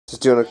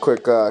Just doing a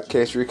quick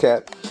case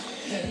recap.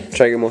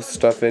 Try to get most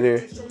of the stuff in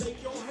here.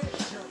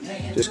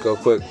 Just go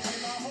quick.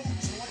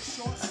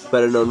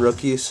 Better known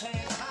rookies.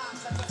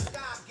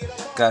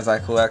 Guys I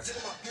collect.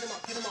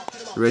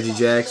 Reggie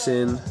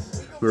Jackson,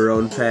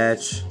 Marone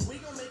patch.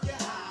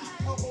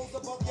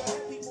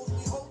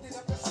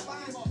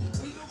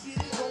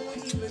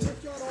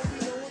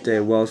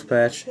 Dan Wells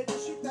patch.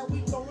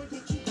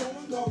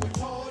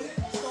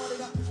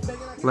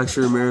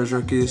 Lecture Ramirez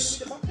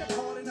rookies.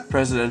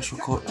 Presidential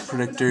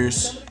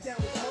predictors.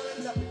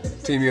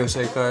 Team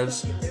USA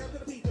cards.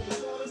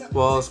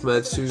 Wallace,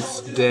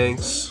 Metsus,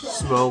 Danks,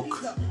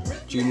 Smoke,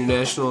 Junior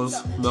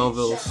Nationals,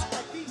 Melvilles,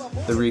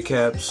 the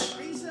recaps,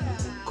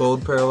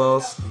 gold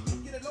parallels,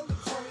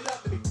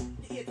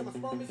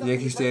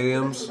 Yankee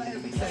Stadiums,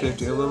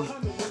 50 of them,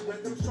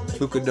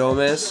 Luka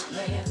Gomez,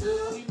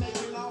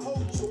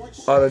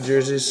 auto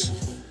jerseys,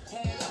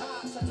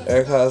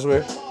 Eric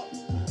Hosmer.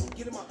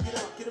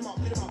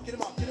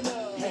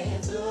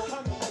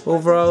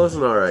 Overall, it was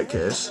an alright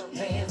case.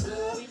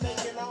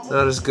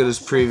 Not as good as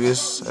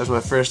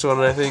my first one,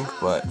 I think,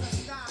 but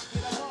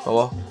oh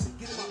well.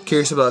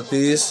 Curious about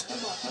these.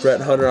 Brett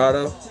Hunter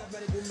auto.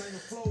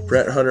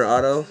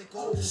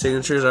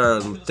 Signatures are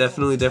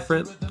definitely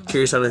different.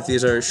 Curious on if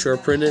these are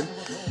short printed.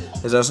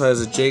 It also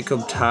has a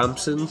Jacob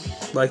Thompson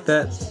like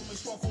that.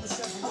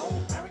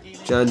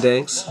 Jordan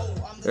Danks,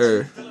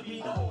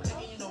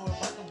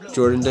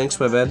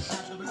 my bad.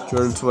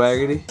 Jordan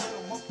Swaggerty.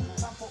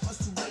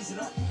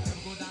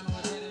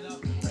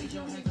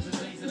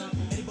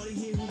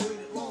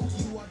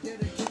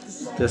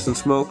 Justin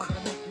Smoke,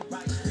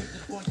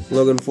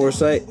 Logan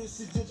Forsythe,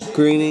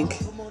 green ink,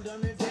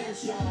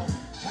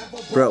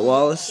 Brett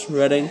Wallace,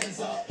 red ink,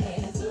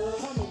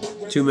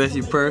 2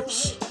 Matthew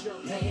Perks.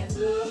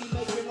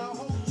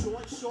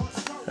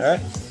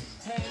 Alright.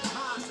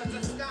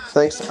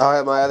 Thanks. I'll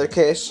have my other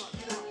case.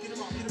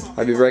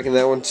 I'll be breaking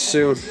that one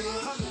soon.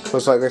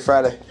 Most likely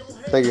Friday.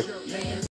 Thank you.